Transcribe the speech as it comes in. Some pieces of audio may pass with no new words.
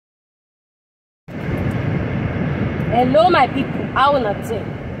Hello my people, how una dey?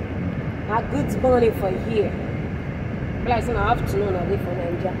 Na good morning for here. Like say na afternoon I dey for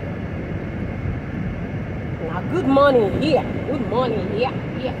Naija. Na good morning here. Good morning here.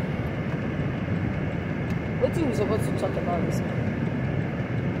 Wetin we supposed to talk about this morning?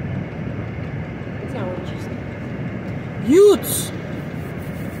 Wetin I want you say? Youth.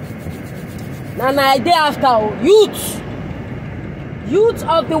 Na I dey after youth. Youth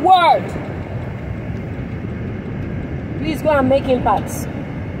of the world. Please go and make impacts.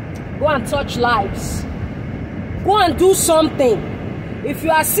 Go and touch lives. Go and do something. If you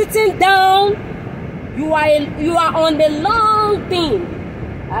are sitting down, you are on the long thing.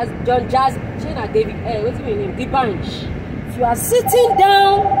 As John Jazz, Jane David, what's your name? The bench. If you are sitting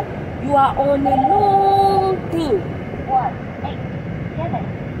down, you are on a long thing. 1, 8, 7,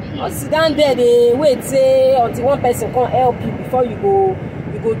 2. Don't sit down there, they wait say until one person come help you before you go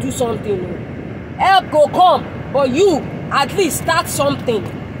do something. Help go come. But you, at least start something.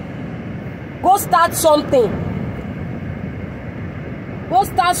 Go start something. Go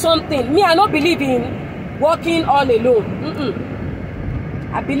start something. Me, I don't believe in working all alone.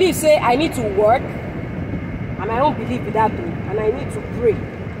 I believe, say, I need to work. And I don't believe in that too. And I need to pray.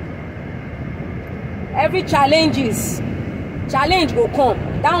 Every challenge will come.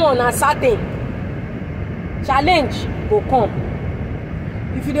 That one is certain. Challenge will come.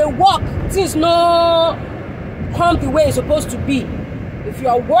 If you don't work, things no come the way it's supposed to be. If you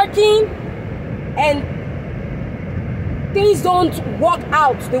are working and things don't work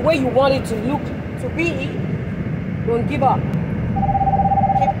out the way you want it to look to be, don't give up.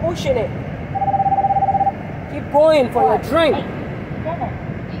 Keep pushing it. Keep going for your dream. 8, 7,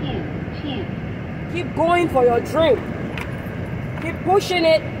 2. Keep going for your dream. Keep pushing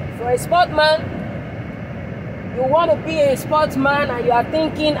it. For a sportsman, you want to be a sportsman and you are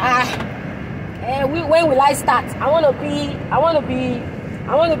thinking, when will I start? I want to be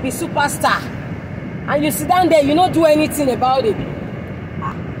superstar. And you sit down there, you don't do anything about it. You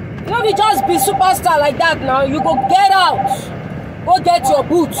don't be just be superstar like that now. You go get out. Go get your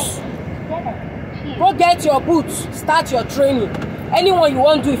boots. 7, 2. Go get your boots. Start your training. Anyone you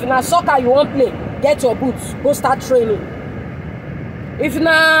want to do. If na soccer you want play, get your boots. Go start training. If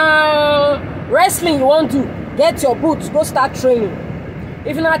na wrestling you want to, get your boots. Go start training.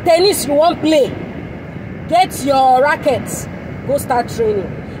 If na tennis you want play, get your rackets. Go start training.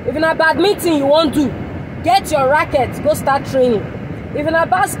 If na badminton you want to, get your rackets. Go start training. If na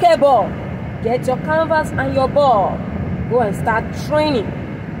basketball, get your canvas and your ball. Go and start training.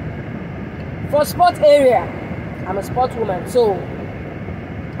 For sports area, I'm a sports woman, so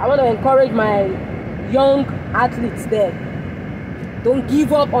I want to encourage my young athletes there. Don't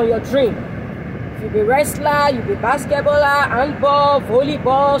give up on your dream. You be wrestler, you be basketballer, handball,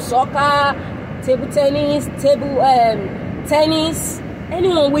 volleyball, soccer, table tennis, tennis,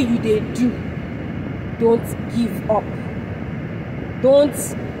 anyone where you dey do, don't give up. Don't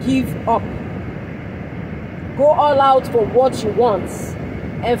give up. Go all out for what you want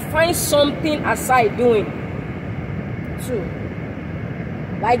and find something aside doing too.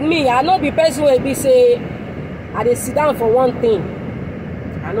 Like me, I no be person wey be say I dey sit down for one thing.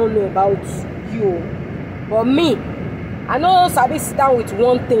 I don't know about you, but me, I know sabi sit down with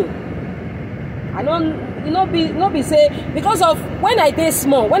one thing. I don't, no be say, because of when I dey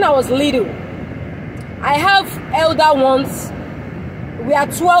small, when I was little, I have elder ones. We are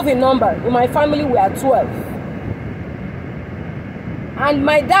 12 in number. In my family, we are 12. And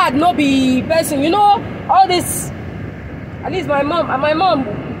my dad no be person, all this. At least my mom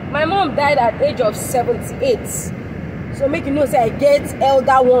died at age of 78. So make you know say I get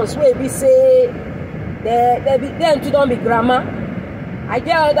elder ones where we say they too don't be grandma. I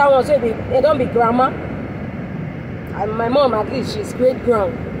get elder ones where they don't be grandma. And my mom, at least, she's great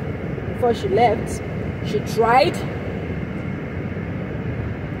grand. Before she left, she tried.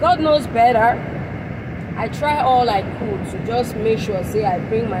 God knows better. I try all I could to just make sure say I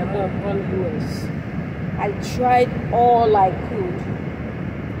bring my mom from US. I tried all I could.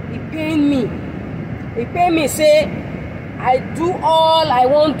 It pained me. It pained me say I do all I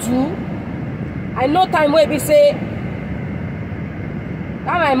want to. I know time where we say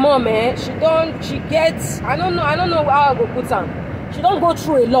that my mom, she gets, I don't know how I go put her. She don't go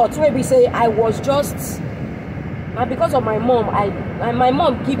through a lot where we say I was just, and because of my mom, my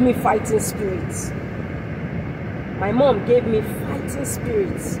mom gave me fighting spirits. My mom gave me fighting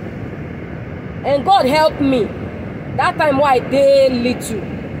spirits. And God helped me. That time why I did little,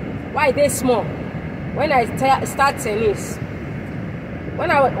 why I did small. When I start tennis, when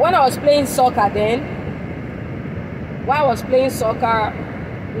I was playing soccer then, while I was playing soccer,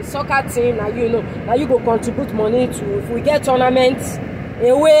 the soccer team, now you go contribute money to, if we get tournaments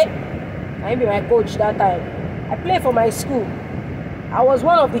away. I be my coach that time. I play for my school. I was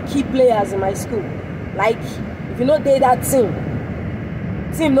one of the key players in my school. Like, if you know that team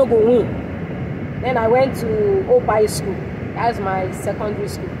no go win. Then I went to Opai School. That's my secondary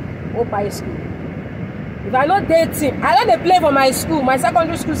school. Opai School. If I not date team, I don't play for my school, my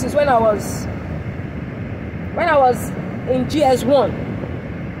secondary school, since when I was in GS1.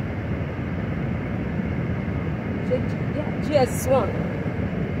 GS1.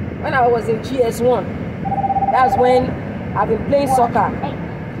 When I was in GS1, that's when I've been playing soccer.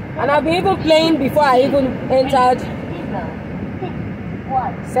 And I've been even playing before I even entered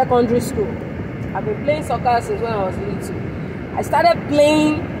secondary school. I've been playing soccer since when I was little. I started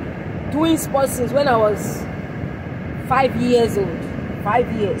doing sports since when I was 5 years old.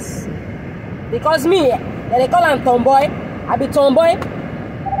 5 years. Because me, they call am tomboy. I be tomboy.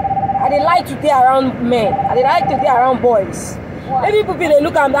 I dey like to dey around men. I dey like to dey around boys. Maybe people they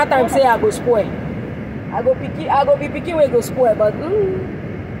look at that time say I go spoil. I go be picking wey go spoil, but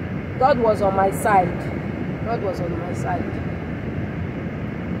God was on my side. God was on my side.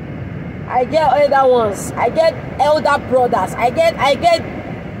 I get elder ones. I get elder brothers. I get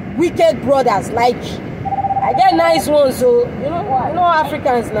wicked brothers. Like, I get nice ones. So you know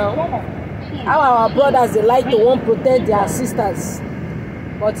Africans now. How our brothers, they like to want protect their sisters,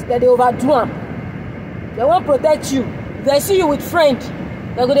 but they overdo them. They won't protect you. If they see you with friend,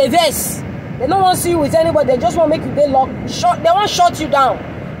 they go dey vex. They don't want to see you with anybody. They just want to make you dey lock. They want to shut you down.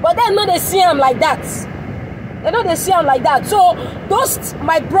 But then no, they see them like that. They see them like that. So those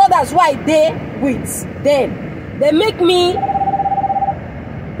my brothers who I dey with, then they make me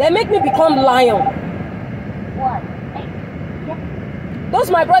become lion. Those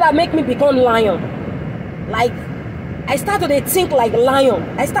my brother make me become lion. Like, I started to think like lion.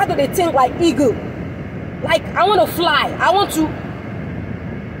 I started to think like eagle. Like, I want to fly. I want to,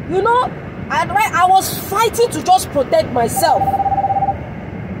 I was fighting to just protect myself.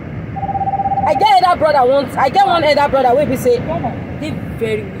 I get one elder brother where we say, they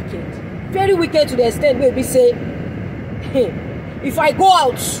very wicked. Very wicked to the extent where we say, hey, if I go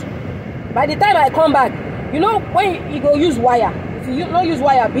out, by the time I come back, when you go use wire, if you not use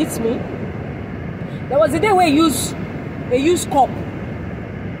wire, beats me. There was a day where they use cup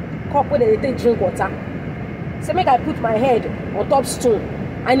where they take drink water. So make I put my head on top stone,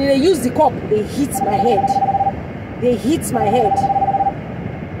 and they use the cup, they hit my head. They hit my head.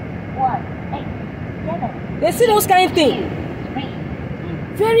 1, 8, 7. They see those kind of things.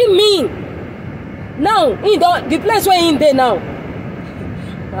 Very mean. Now, the place where in there now,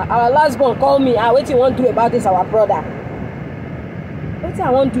 our last born called me. What you want to do about this, our brother? What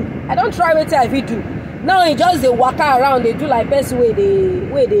I want to do? I don't try what I will do. Now he just they walk around. They do like best way they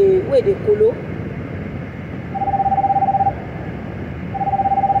colo.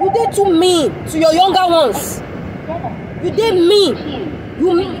 You dey too mean to your younger ones. You dey mean.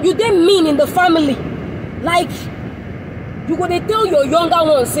 You dey mean in the family. Like, you go dey tell your younger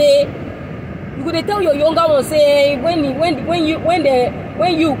ones say. You go dey tell your younger ones say when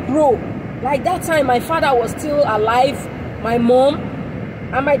you grow. Like that time, my father was still alive. My mom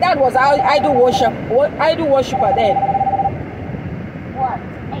and my dad was idol worshiper then. 1,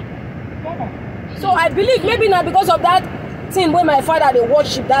 8, 7. So I believe maybe not because of that thing when my father they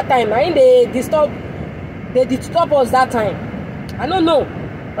worship that time. I mean they disturb us that time. I don't know,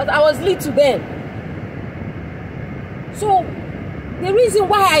 but I was little then. So the reason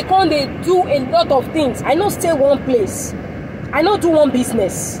why I can't do a lot of things, I not stay one place, I not do one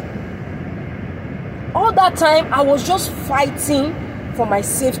business. All that time I was just fighting for my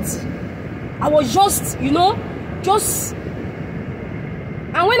safety. I was just, and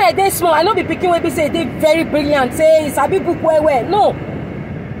when I did small, I know the picking will be say they very brilliant, say it's a big book where. No.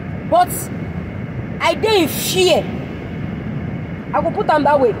 But I did in fear. I will put them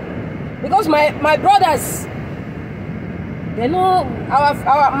that way. Because my brothers, they know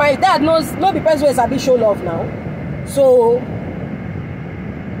my dad knows not the person who is a bit show love now. So,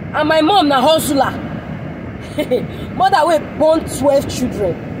 and my mom na hustler. Mother will born 12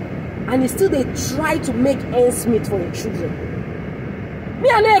 children, and still they try to make ends meet for the children. Me,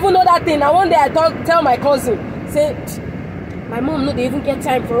 I don't even know that thing. And one day I tell my cousin, say, my mom no, they even get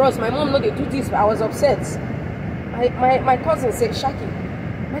time for us. My mom no, they do this. I was upset. My cousin said, Shaki.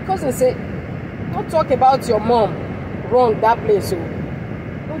 My cousin said, don't talk about your mom wrong that place. So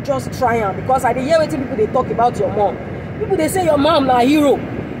don't just try her, because I hear what people they talk about your mom. People they say your mom na hero.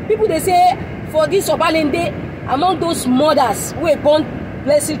 People they say for this Obalende, among those mothers who are born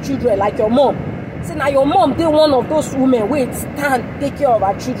blessed children like your mom, say na your mom dey one of those women wey stand take care of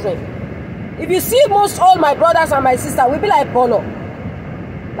her children. If you see most all my brothers and my sister, we be like bolo.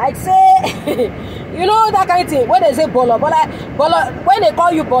 Like say you know that kind of thing when they say bolo, but like bolo, when they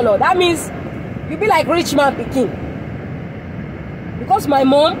call you bolo, that means you be like rich man pikin. Because my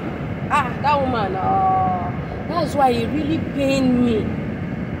mom, that woman, that's why it really pained me.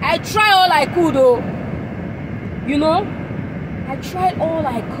 I tried all I could though, you know, I tried all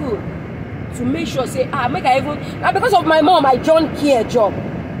I could to make sure say make I even, and because of my mom I joined care job.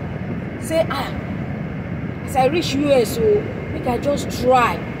 Say as I reach US, so make I just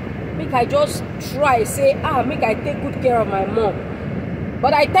try say make I take good care of my mom.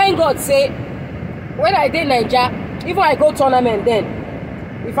 But I thank God say when I did Nigeria, even I go tournament, then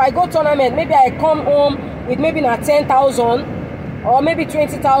if I go tournament, maybe I come home with maybe na 10,000 or maybe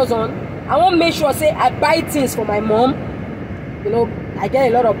 20,000. I won't make sure say I buy things for my mom. You know, I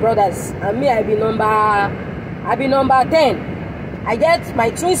get a lot of brothers, and me I be number 10. I get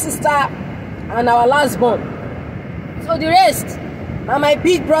my twin sister and our last born. So the rest are my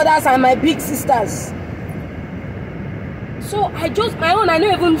big brothers and my big sisters. So I just, my own, I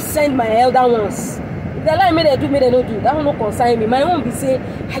don't even send my elder ones. If they like me, they do, me, they don't do. That will not concern me. My own be say,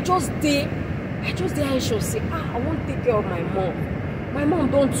 I just dey anxious, say, I won't take care of my mom. My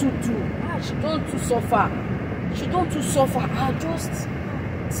mom don't too do. She don't too suffer.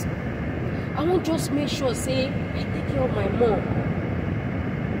 I won't just make sure, say, I take care of my mom.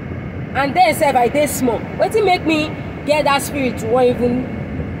 And then say if I dey small, wetin make me get that spirit to want even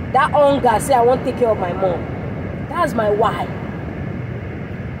that hunger, say I won't take care of my mom. That's my why.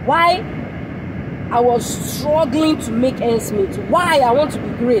 Why I was struggling to make ends meet. Why I want to be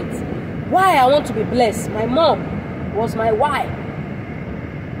great. Why I want to be blessed. My mom was my why.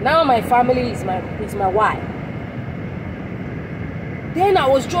 Now my family is my why. Then I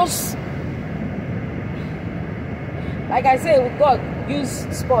was just, like I say, with God, use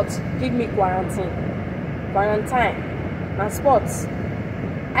sports, give me quarantine and sports.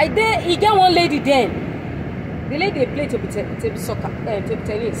 He get one lady then. The lady play table tennis.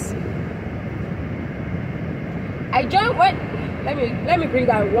 I joined when, let me bring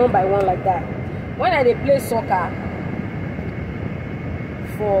that one by one like that. When I play soccer,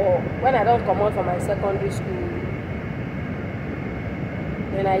 for when I don't come out from my secondary school,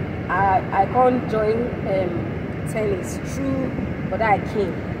 then I can't join tennis through but I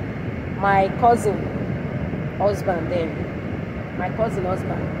came. My cousin husband,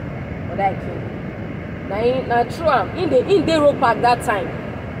 but I came. Now true, in the road park that time.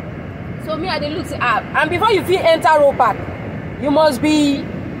 So me I dey look say and before you feel enter road park, you must be,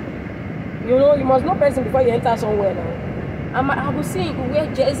 you must know person before you enter somewhere now. And I was saying you go wear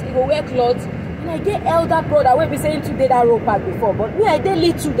jersey, you go wear clothes, and I get elder brother wey be saying to dey that road park before, but me I dey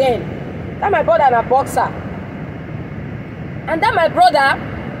little then. That my brother na boxer, and that my brother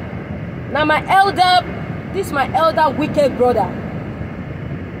now my elder wicked brother.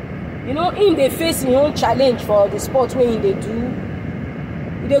 You know, him dey face his own challenge for the sport wey he dey do.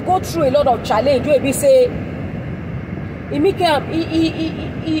 They go through a lot of challenge where we say he make him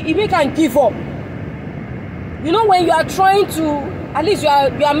give up. You know, when you are trying to, at least you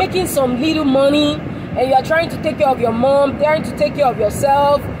are making some little money, and you are trying to take care of your mom, trying to take care of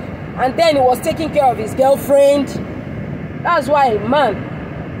yourself, and then he was taking care of his girlfriend. That's why, man,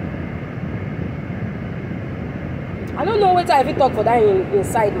 I don't know what I even talk for that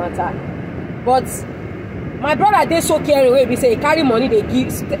inside matter, but my brother dey so caring wey be say he carry money, they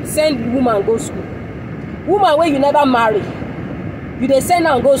give, send woman go school. Woman where you never marry, you dey send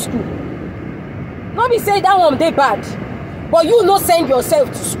her go school. No be say that one dey bad, but you no send yourself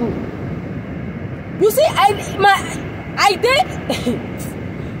to school. You see, I dey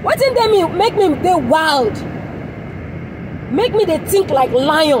wetin dey me make me dey wild, make me dey think like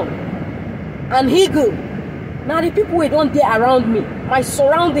lion and eagle. Now the people wey don dey around me, my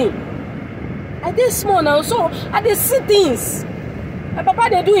surrounding, I dey small now, so I dey see things. My papa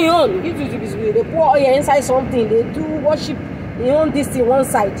dey do his own. They pour oil inside something. They do worship his own this thing one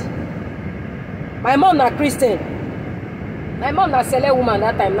side. My mom na Christian. My mom na Sele woman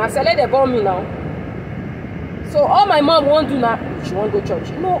that time. Na Sele they born me now. So all my mom won't do now, she won't go church.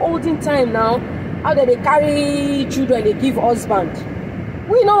 You know, olden time now, how they carry children, they give husband.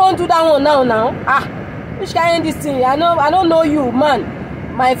 We no want to do that one now. Which kind this thing? I don't know you, man.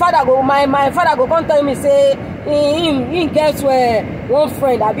 My father go come tell me say he gets where one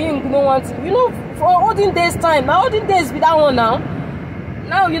friend I being no want, you know, for olden days time. Now olden days be that one now.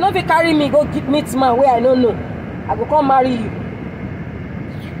 Now you know if you carry me go meet man where I don't know, I go come marry you.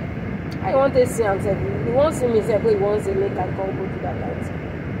 I want to see him say, you won't see me say, but you won't say make I come go to that house.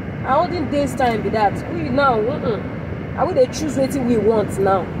 I olden days time be that. We now, I will they choose wetin we want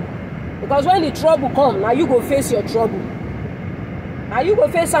now. Because when the trouble come, now you go face your trouble. Now you go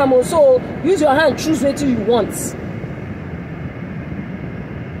face am also. Use your hand, choose wetin you want.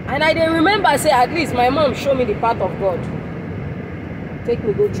 And I dey remember say at least my mom show me the path of God. Take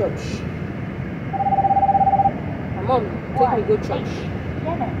me go church. My mom take me go church.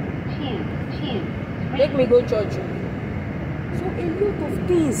 7, 2, 2, 3. Take me go church. So a lot of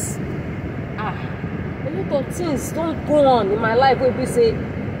things, a lot of things don't go on in my life where we say,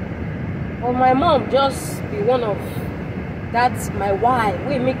 well, my mom just be one of that's my why.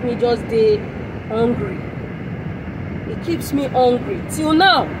 Wey make me just dey hungry. It keeps me hungry till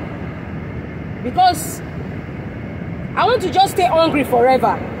now. Because I want to just stay hungry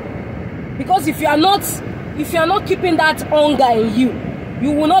forever. Because if you are not keeping that hunger in you,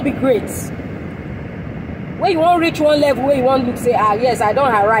 you will not be great. When you won't reach one level where you want to say, yes, I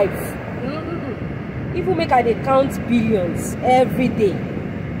don't arrive. Even make I dey count billions every day.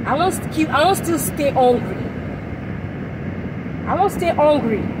 I won't still stay hungry. I won't stay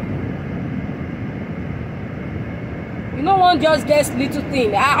hungry. You know, one just gets little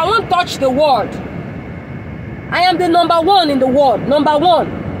thing. I won't touch the world. I am the number one in the world. Number one.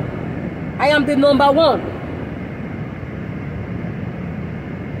 I am the number one.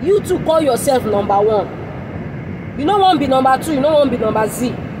 You too call yourself number one. You don't want to be number 2. You don't want to be number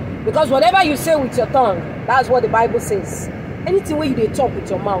Z. Because whatever you say with your tongue, that's what the Bible says. Anything where you dey talk with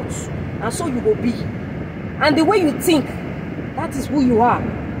your mouth, and so you will be. And the way you think, that is who you are.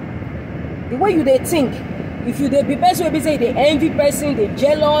 The way you dey think, if you dey be person wey be say they envy person, they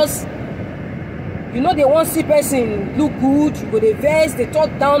jealous, you know they want see person look good, you go dey vex, they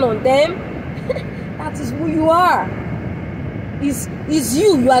talk down on them. That is who you are. Is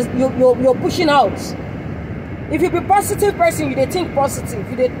you're pushing out. If you be positive person, you dey think positive.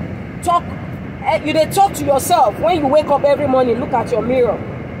 You dey talk to yourself when you wake up every morning. Look at your mirror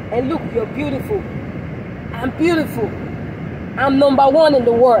and look, you're beautiful. I'm beautiful. I'm number one in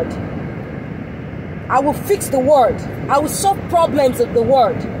the world. I will fix the world. I will solve problems of the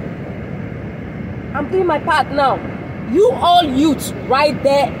world. I'm doing my part now. You all youths right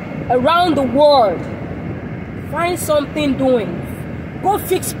there around the world, find something doing. Go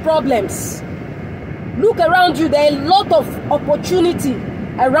fix problems. Look around you. There are a lot of opportunity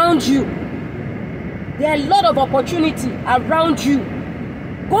around you. There are a lot of opportunity around you.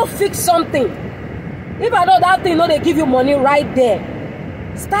 Go fix something. If I know that thing, no, they give you money right there.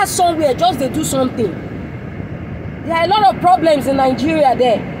 Start somewhere, just they do something. There are a lot of problems in Nigeria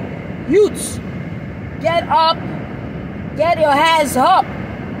there. Youths, get up, get your hands up,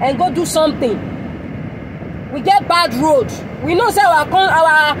 and go do something. We get bad road. We know say our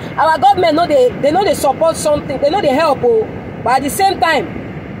government know they support something. They know they help, but at the same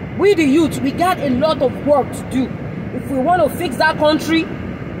time, we the youth, we got a lot of work to do. If we want to fix that country,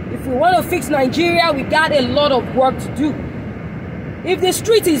 if we want to fix Nigeria, we got a lot of work to do. If the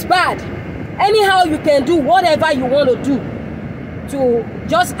street is bad, anyhow you can do whatever you want to do to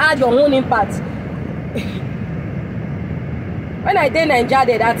just add your own impact. When I did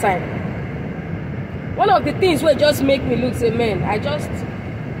Nigeria that time, one of the things will just make me look say, man, I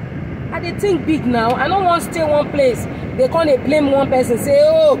dey think big now. I don't want to stay one place. They can't blame one person, say,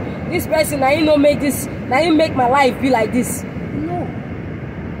 oh, this person, I ain't no make this, I ain't make my life be like this. No.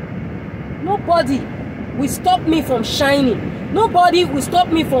 Nobody will stop me from shining. Nobody will stop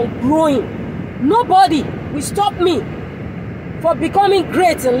me from growing. Nobody will stop me from becoming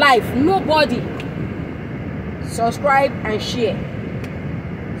great in life. Nobody. Subscribe and share.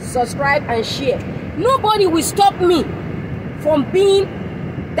 Subscribe and share. Nobody will stop me from being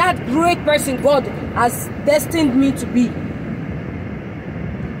that great person God has destined me to be.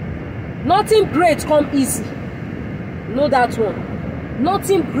 Nothing great come easy. Know that one.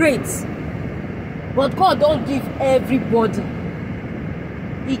 Nothing great. But God don't give everybody.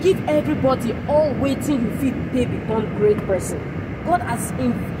 He give everybody all waiting you feel they become great person. God has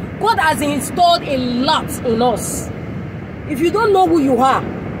installed a lot in us. If you don't know who you are,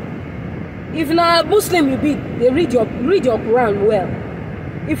 if you're a Muslim you be, they read your Quran well.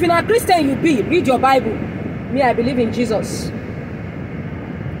 If you're a Christian you be, read your Bible. Me, I believe in Jesus.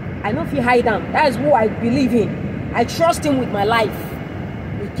 I don't feel hide down. That is who I believe in. I trust him with my life.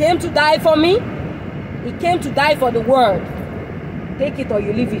 He came to die for me. He came to die for the world. Take it or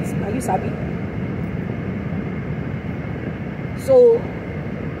you leave it. Are you sabi? So,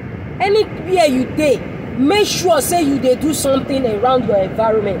 anywhere you dey, make sure say you dey do something around your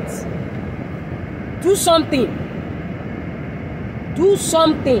environment. Do something. Do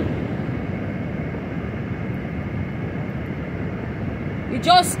something.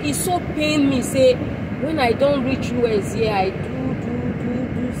 e so pain me say when I don't reach US here, I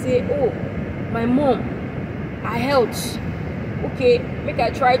do say, oh, my mom, her health, okay, make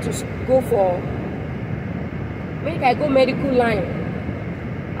I try to go medical line.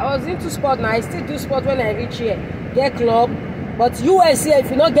 I was into sport now, I still do sport when I reach here, get club, but US here,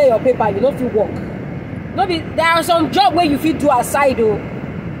 if you not get your paper, you don't feel work. There are some job where you feel do aside though,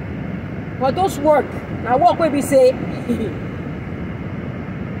 but those work, now work where we say,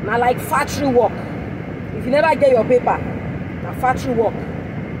 now like factory work. If you never get your paper, now factory work.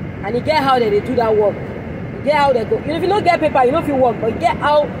 And you get how they do that work. You get how they go. If you don't get paper, you don't feel work. But you get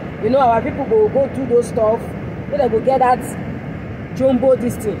how, our people go do those stuff. Then they go get that jumbo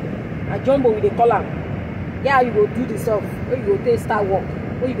this thing. And jumbo with the column. Get how you go do the stuff. Where you go take start work.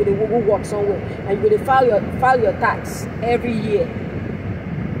 Where you go work somewhere. And you go to file your tax every year.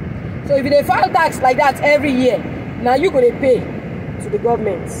 So if you file tax like that every year, now you go to pay to the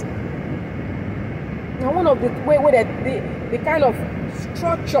government. Now one of the way the kind of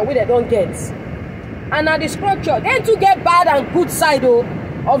structure where they don't get, and now the structure then to get bad and good side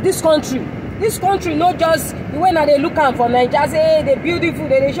of this country. This country not just the way now they look at for Nigeria, say hey, they're beautiful,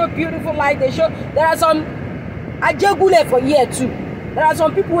 they show beautiful light, there are some ajegule for year two. There are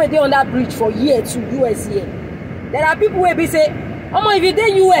some people where they on that bridge for year two, US year. There are people where they say, if you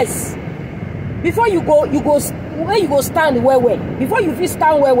dey US, before you go where you go stand well. Before you fit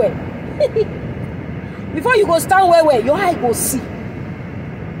stand well. Before you go stand well, your eye go see.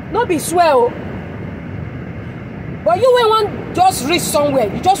 Not be swear, but you will want just reach somewhere.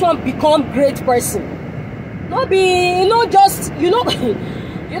 You just want to become great person. Not be, just you know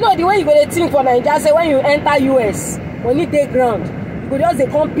the way you go to think for Nigeria. Say when you enter US, when you take ground, you go just they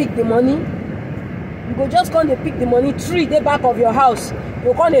come pick the money. You go just come they pick the money. Tree the back of your house.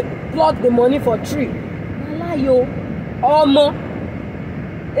 You come they plot the money for tree. Lie yo, more.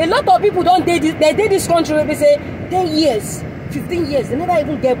 A lot of people don't date this. They did this country where they say 10 years, 15 years, they never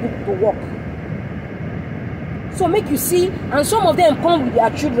even get book to work. So make you see, and some of them come with their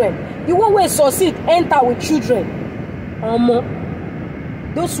children. The one way succeed enter with children.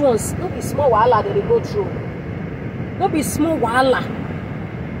 Those ones, don't be small wahala that they go through. Don't be small wahala.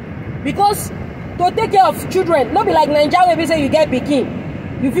 Because to take care of children, not be like Nigeria where they say you get pikin.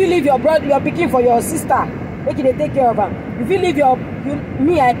 You feel leave your pikin for your sister. Make they take care of her. If you leave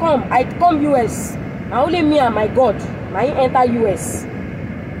I come US. And only me and my God. I enter US.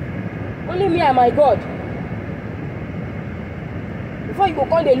 Only me and my God. Before you go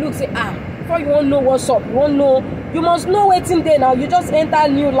come they look, say, before you won't know what's up, you must know what's in there now. You just enter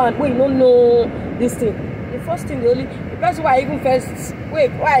new land where you don't know this thing. The first thing, the person why I even first, wait,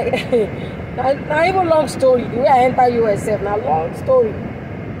 why? now even long story, the way I enter US, now long story.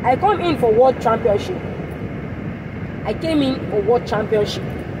 I come in for World Championship. I came in for World Championship,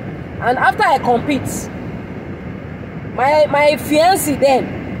 and after I compete, my fiancé then,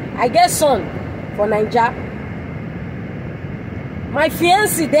 I get son for Nigeria. My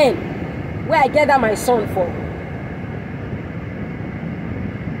fiancé then, where I get that my son for,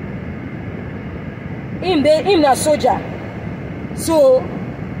 him a soldier. So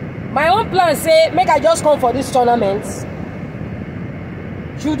my own plan say make I just come for this tournament.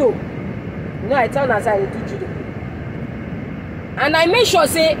 Judo, I tell Nasa I do judo. And I make sure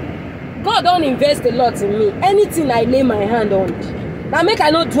say God don't invest a lot in me. Anything I lay my hand on, now make I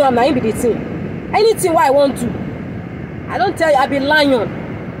not do am, na be the thing. Anything what I want to, I don't tell you I be lion.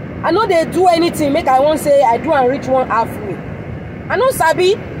 I know they do anything make I won't say I do and reach one halfway. I know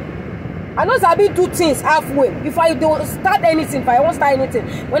sabi do things halfway. If I don't start anything, if I won't start anything,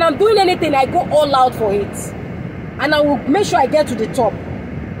 when I'm doing anything, I go all out for it, and I will make sure I get to the top.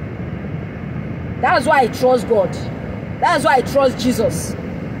 That's why I trust God. That's why I trust Jesus,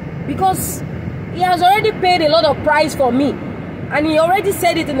 because he has already paid a lot of price for me, and he already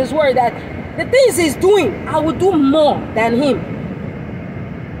said it in his word that the things he's doing, I will do more than him.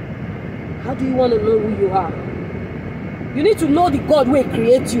 How do you want to know who you are? You need to know the God who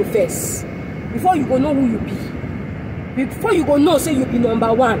creates you first, before you go know who you be. Before you go know say you be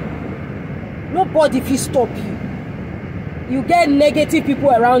number one. Nobody will stop you. You get negative people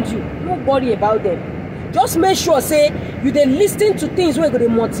around you, don't worry about them. Just make sure say you dey listen to things where go to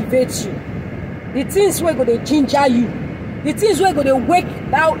motivate you, the things where go to ginger you, the things where go to wake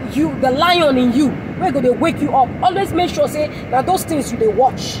out you, the lion in you, where go to wake you up. Always make sure say now those things you dey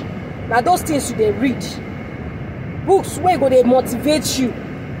watch, now those things you dey read, books where go to motivate you.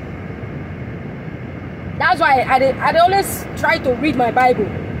 That's why I always try to read my Bible.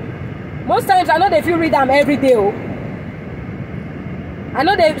 Most times I know they feel read them every day. I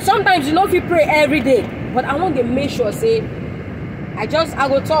know that sometimes you know if you pray every day, but I want to make sure say I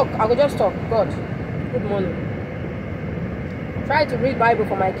go just talk. God, good morning. Try to read Bible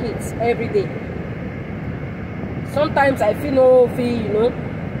for my kids every day. Sometimes I feel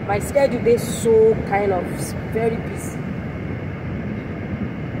my schedule is so kind of very busy.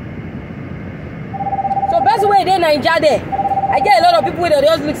 So best way they Nigeria there. I get a lot of people that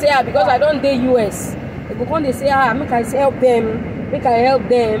just look say because I don't dey US. They go come they say make I help them, make I help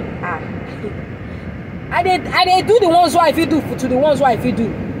them. I dey do the ones who I fit do to the ones who I fit do.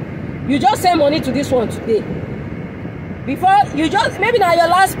 You just send money to this one today. Before you just maybe now your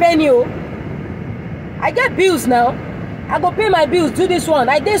last penny. I get bills now. I go pay my bills, do this one.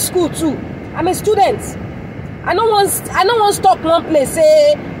 I did school too. I'm a student. I don't want stop one place.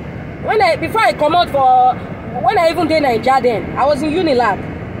 Say before I come out for when I even did Nigeria then, I was in Unilab.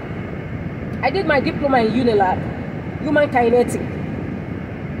 I did my diploma in Unilab, human kinetic.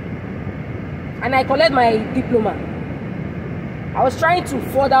 And I collect my diploma. I was trying to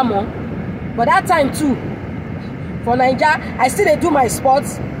further more. But that time too, for Nigeria, I still do my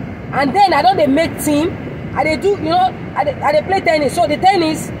sports. And then I don't make team. I do, I play tennis. So the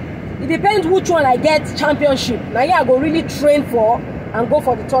tennis, it depends which one I get championship. Now I go really train for and go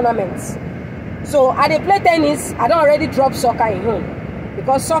for the tournaments. So I play tennis. I don't already drop soccer in home.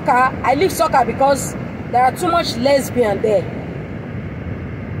 Because soccer, I leave soccer because there are too much lesbian there.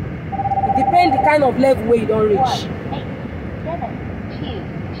 It depends the kind of level where you don't reach. 1, 8, 7,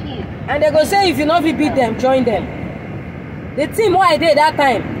 2, 2. And they go say if you not beat them, join them. The team what I did that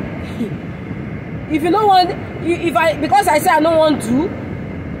time. If you don't want, because I say I don't want to,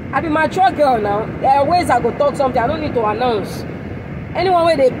 I be mature girl now. There are ways I go talk something. I don't need to announce. Anyone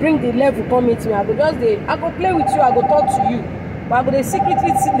where they bring the level come meet me, I go play with you. I go talk to you. But I go they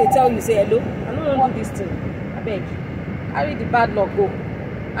secretly they tell you say hello. I don't want to do this thing. I beg. I read the bad luck go.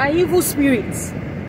 And evil spirits.